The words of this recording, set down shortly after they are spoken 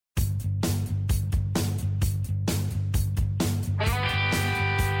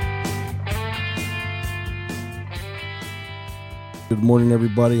Good morning,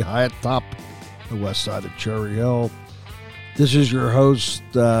 everybody. High at top, the west side of Cherry Hill. This is your host.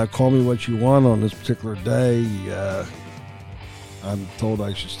 Call me what you want on this particular day. I'm told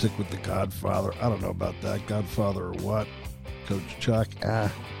I should stick with the Godfather. I don't know about that. Godfather or what? Coach Chuck?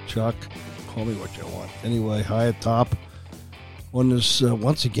 Chuck. Call me what you want. Anyway, high at top on this,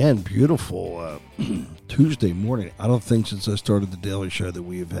 once again, beautiful Tuesday morning. I don't think since I started the Daily Show that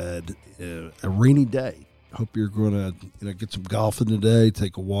we have had a rainy day. Hope you're going to get some golfing today,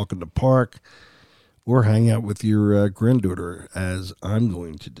 take a walk in the park, or hang out with your granddaughter, as I'm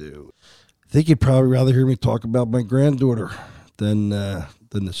going to do. I think you'd probably rather hear me talk about my granddaughter than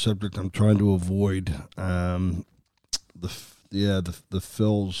the subject I'm trying to avoid. The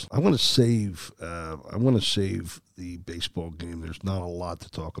Phils. I want to save the baseball game. There's not a lot to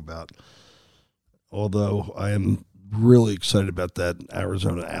talk about, although I am really excited about that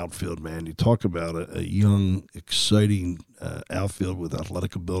Arizona outfield, man. You talk about a young, exciting outfield with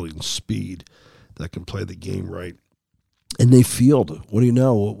athletic ability and speed that can play the game right. And they field. What do you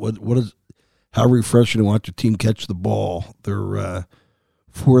know? What is how refreshing to watch your team catch the ball. They're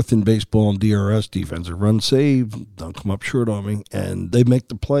fourth in baseball in DRS defense. A run save, don't come up short on me. And they make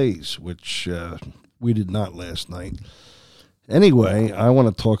the plays, which we did not last night. Anyway, I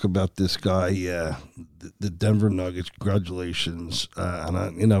want to talk about this guy, the Denver Nuggets. Congratulations.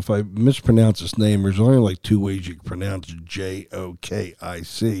 And if I mispronounce his name, there's only like two ways you can pronounce it,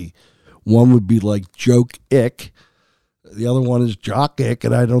 Jokic. One would be like Joke Ick. The other one is Jock Ick,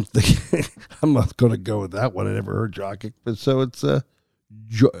 and I don't think I'm not going to go with that one. I never heard Jock Ick, but so it's I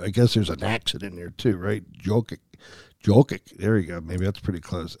guess there's an accent in there too, right? Jokic. There you go. Maybe that's pretty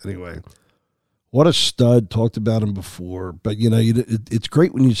close. Anyway. What a stud! Talked about him before, but it's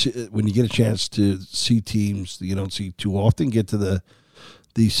great when you get a chance to see teams that you don't see too often get to the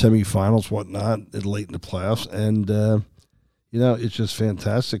semifinals, whatnot, late in the playoffs, and it's just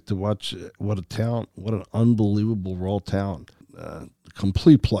fantastic to watch. What a talent! What an unbelievable raw talent!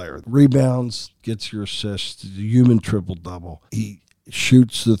 Complete player. Rebounds, gets your assists, human triple double. He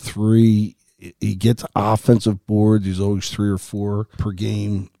shoots the three. He gets offensive boards. He's always 3 or 4 per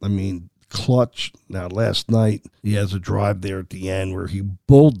game. I mean, clutch. Now, last night, he has a drive there at the end where he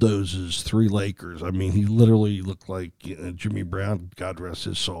bulldozes 3 Lakers. I mean, he literally looked like Jimmy Brown, God rest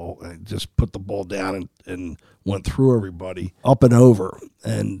his soul, and just put the ball down and went through everybody, up and over.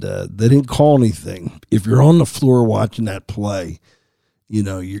 And they didn't call anything. If you're on the floor watching that play,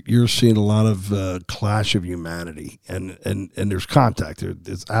 you're seeing a lot of clash of humanity. And there's contact.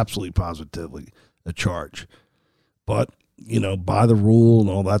 There's absolutely positively a charge. But by the rule and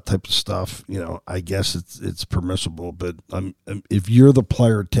all that type of stuff, I guess it's permissible. But if you're the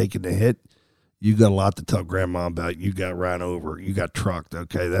player taking the hit, you got a lot to tell grandma about. You got ran over. You got trucked.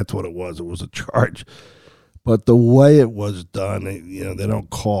 Okay, that's what it was. It was a charge. But the way it was done, they don't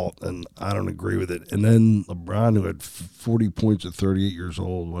call it, and I don't agree with it. And then LeBron, who had 40 points at 38 years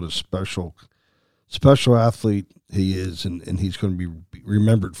old, what a special athlete he is, and he's going to be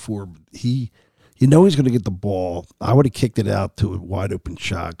remembered for. He's going to get the ball. I would have kicked it out to a wide-open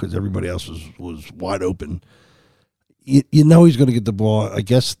shot because everybody else was wide open. He's going to get the ball. I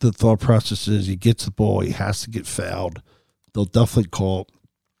guess the thought process is he gets the ball, he has to get fouled. They'll definitely call it.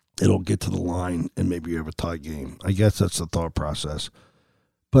 It'll get to the line, and maybe you have a tie game. I guess that's the thought process.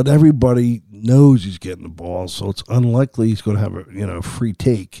 But everybody knows he's getting the ball, so it's unlikely he's going to have a free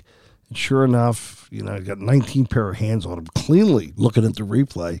take. And sure enough, he got 19 pair of hands on him cleanly looking at the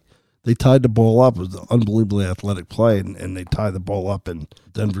replay. They tied the ball up. It was an unbelievably athletic play, and they tied the ball up, and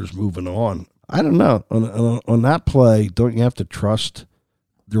Denver's moving on. I don't know. On that play, don't you have to trust?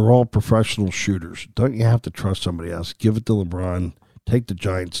 They're all professional shooters. Don't you have to trust somebody else? Give it to LeBron. Take the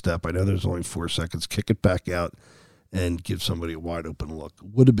giant step. I know there's only 4 seconds. Kick it back out and give somebody a wide-open look.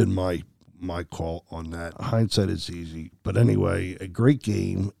 Would have been my call on that. Hindsight is easy. But anyway, a great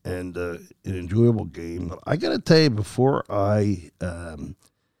game and an enjoyable game. But I got to tell you, before I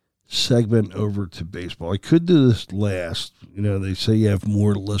segment over to baseball. I could do this last. They say you have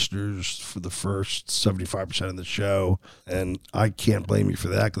more listeners for the first 75% of the show, and I can't blame you for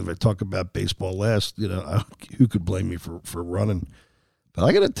that, because if I talk about baseball last, who could blame me for running? But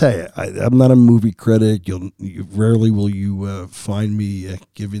I got to tell you, I'm not a movie critic. Rarely will you find me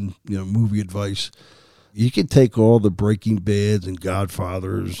giving movie advice. You can take all the Breaking Bads and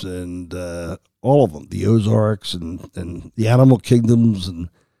Godfathers and all of them, the Ozarks and the Animal Kingdoms, and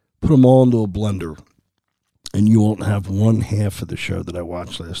put them all into a blender, and you won't have one half of the show that I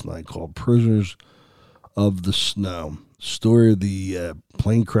watched last night, called Prisoners of the Snow. Story of the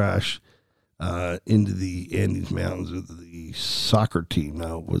plane crash into the Andes Mountains with the soccer team.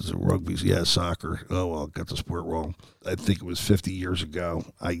 No, it was rugby. Yeah, soccer. Oh, well, got the sport wrong. I think it was 50 years ago.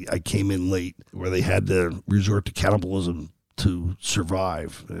 I came in late where they had to resort to cannibalism to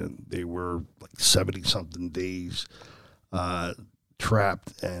survive. And they were like 70-something days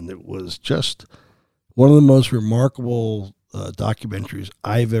trapped. And it was just one of the most remarkable documentaries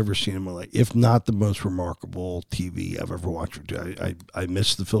I've ever seen in my life, if not the most remarkable TV I've ever watched. I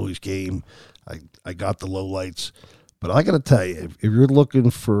missed the Phillies game. I got the lowlights. But I got to tell you, if you're looking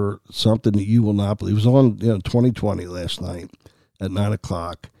for something that you will not believe, it was on 2020 last night at 9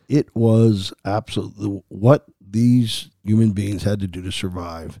 o'clock. It was absolutely what these human beings had to do to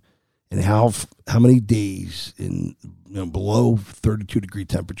survive, and how many days in below 32-degree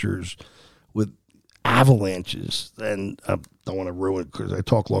temperatures with avalanches. And I don't want to ruin it because I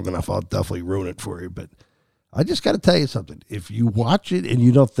talk long enough. I'll definitely ruin it for you. But I just got to tell you something. If you watch it and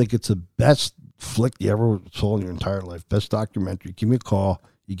you don't think it's the best flick you ever saw in your entire life, best documentary, give me a call.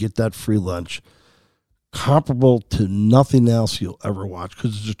 You get that free lunch. Comparable to nothing else you'll ever watch,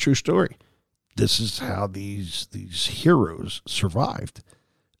 because it's a true story. This is how these heroes survived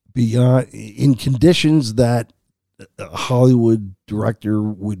beyond in conditions that a Hollywood director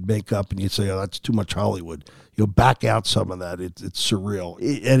would make up, and you'd say, "Oh, that's too much Hollywood." You'll back out some of that. It's surreal.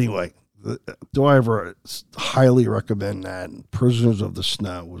 Anyway, do I ever highly recommend that? Prisoners of the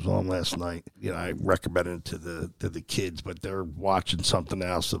Snow was on last night. I recommended it to the kids, but they're watching something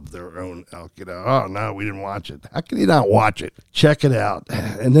else of their own. Oh no, we didn't watch it. How can you not watch it? Check it out.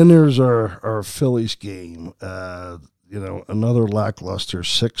 And then there's our Phillies game. Another lackluster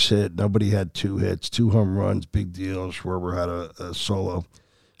 6-hit. Nobody had 2 hits, 2 home runs, big deal. Schwarber had a solo.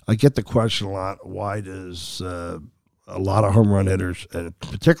 I get the question a lot. Why does a lot of home run hitters, and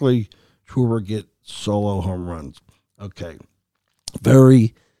particularly Schwarber, get solo home runs? Okay,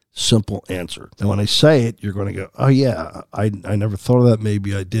 very simple answer. And when I say it, you're going to go, oh, yeah, I never thought of that.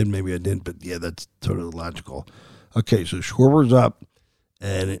 Maybe I did, maybe I didn't. But, yeah, that's totally logical. Okay, so Schwarber's up,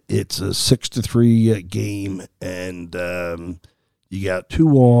 and it's a 6-3 game, and you got 2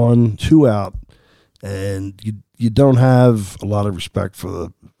 on, 2 out, and you don't have a lot of respect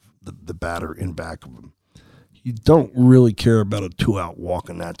for the batter in back of him. You don't really care about a 2-out walk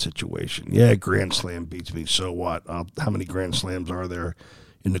in that situation. Yeah, grand slam beats me. So what? How many grand slams are there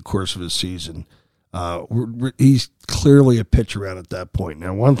in the course of a season? He's clearly a pitcher out at that point.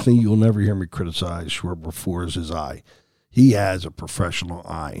 Now, one thing you'll never hear me criticize Schwarber for is his eye. He has a professional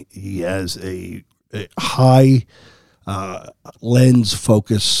eye. He has a high lens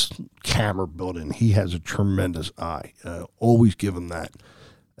focus camera built in. He has a tremendous eye. Always give him that.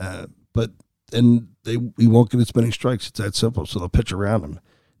 He won't get as many strikes. It's that simple. So they'll pitch around him.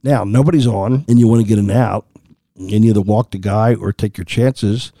 Now, nobody's on, and you want to get an out, and either walk the guy or take your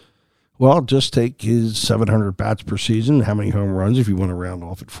chances. Well, just take his 700 bats per season. How many home runs if you want to round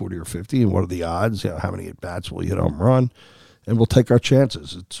off at 40 or 50? And what are the odds? How many at bats will you hit a home run? And we'll take our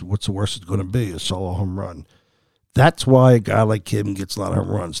chances. What's the worst it's going to be? A solo home run. That's why a guy like him gets a lot of home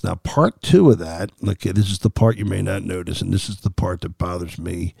runs. Now, part 2 of that, okay, this is the part you may not notice, and this is the part that bothers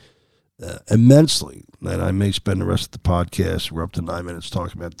me immensely. And I may spend the rest of the podcast, we're up to 9 minutes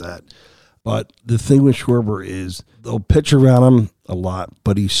talking about that. But the thing with Schwarber is they'll pitch around him a lot,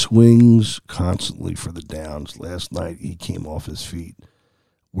 but he swings constantly for the downs. Last night he came off his feet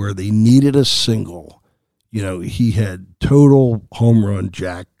where they needed a single. He had total home run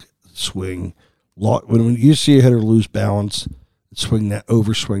jack swing. When you see a hitter lose balance,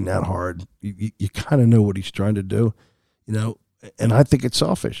 overswing that hard, you kind of know what he's trying to do, and I think it's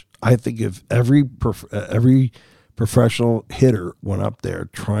selfish. I think if every professional hitter went up there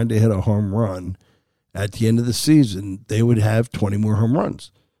trying to hit a home run at the end of the season, they would have 20 more home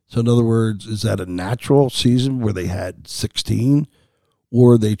runs. So in other words, is that a natural season where they had 16,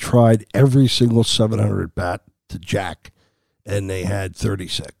 or they tried every single 700 at bat to jack and they had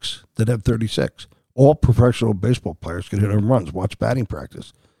 36? They'd have 36. All professional baseball players can hit home runs. Watch batting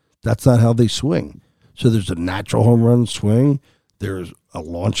practice. That's not how they swing. So there's a natural home run swing. There's a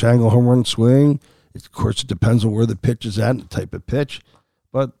launch angle home run swing. Of course, it depends on where the pitch is at and the type of pitch.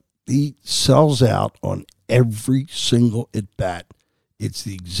 But he sells out on every single at-bat. It's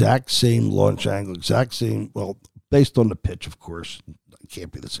the exact same launch angle, exact same, well, based on the pitch, of course. It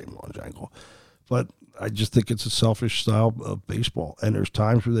can't be the same launch angle. But I just think it's a selfish style of baseball. And there's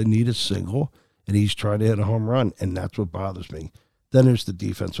times where they need a single, and he's trying to hit a home run, and that's what bothers me. Then there's the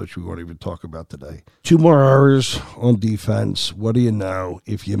defense, which we won't even talk about today. 2 more hours on defense. What do you know?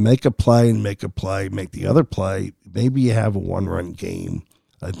 If you make a play, make the other play, maybe you have a 1-run game.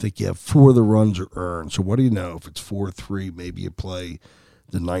 I think you have 4 of the runs are earned. So what do you know? If it's 4-3, maybe you play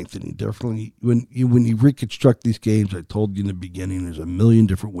the ninth inning. Definitely, when you reconstruct these games, I told you in the beginning, there's a million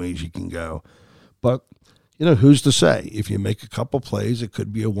different ways you can go. But, who's to say? If you make a couple plays, it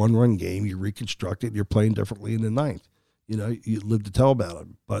could be a one-run game. You reconstruct it, you're playing differently in the ninth. You live to tell about it.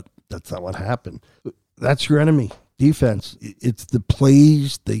 But that's not what happened. That's your enemy, defense. It's the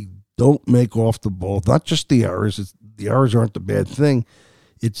plays they don't make off the ball. Not just the errors. The errors aren't the bad thing.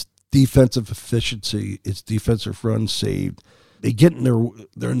 It's defensive efficiency. It's defensive runs saved. They get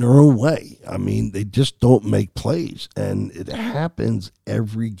they're in their own way. I mean, they just don't make plays, and it happens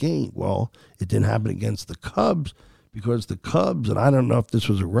every game. Well, it didn't happen against the Cubs because the Cubs, and I don't know if this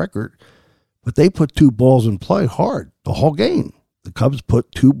was a record, but they put 2 balls in play hard the whole game. The Cubs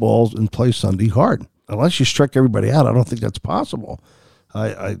put 2 balls in play Sunday hard. Unless you strike everybody out, I don't think that's possible.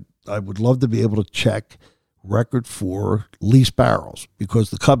 I would love to be able to check record for least barrels because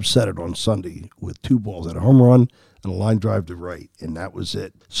the Cubs set it on Sunday with 2 balls at a home run and a line drive to right, and that was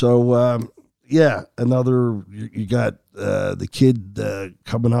it. So, another, you got the kid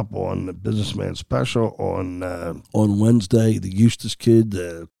coming up on the Businessman Special on Wednesday, the Eustis kid,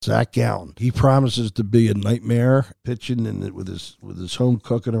 Zach Gallen. He promises to be a nightmare pitching and with his home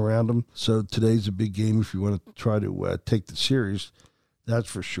cooking around him. So today's a big game if you want to try to take the series. That's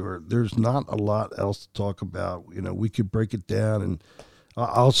for sure. There's not a lot else to talk about. We could break it down, and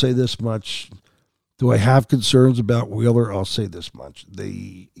I'll say this much. Do I have concerns about Wheeler? I'll say this much.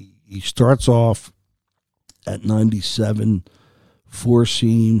 He starts off at 97,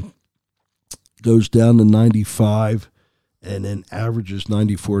 4-seam, goes down to 95, and then averages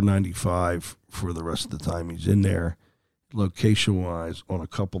 94, 95 for the rest of the time he's in there. Location-wise, on a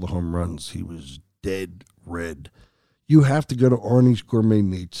couple of home runs, he was dead red. You have to go to Arnie's Gourmet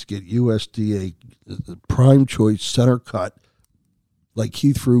Meats, get USDA prime choice center cut, like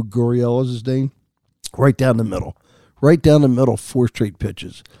he threw Gurriel is his name, right down the middle. Right down the middle, 4 straight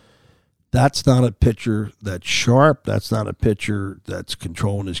pitches. That's not a pitcher that's sharp. That's not a pitcher that's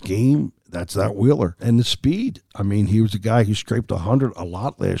controlling his game. That's not Wheeler. And the speed. I mean, he was a guy who scraped 100 a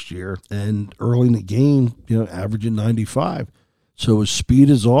lot last year, and early in the game, averaging 95. So his speed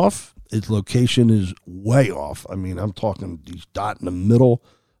is off. His location is way off. I mean, I'm talking he's dot in the middle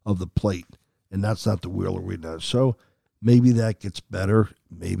of the plate, and that's not the Wheeler we know. So maybe that gets better.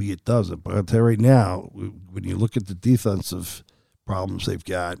 Maybe it doesn't. But I'll tell you right now, when you look at the defensive problems they've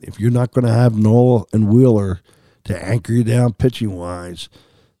got, if you're not going to have Nola and Wheeler to anchor you down pitching-wise,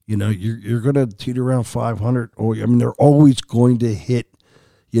 you're going to teeter around 500. They're always going to hit,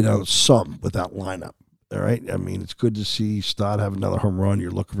 some with that lineup. All right. I mean, it's good to see Stott have another home run.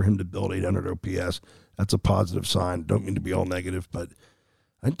 You're looking for him to build 800 OPS. That's a positive sign. Don't mean to be all negative, but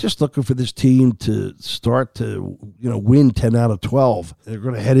I'm just looking for this team to start to, win 10 out of 12. They're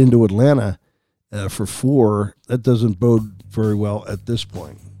going to head into Atlanta for 4. That doesn't bode very well at this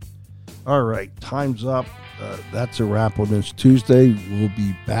point. All right. Time's up. That's a wrap on this Tuesday. We'll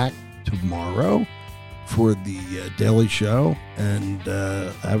be back tomorrow for the Daily Show, and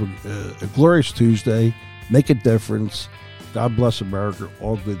have a glorious Tuesday. Make a difference. God bless America.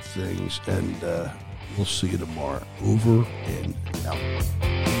 All good things, and we'll see you tomorrow. Over and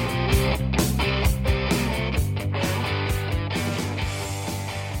out.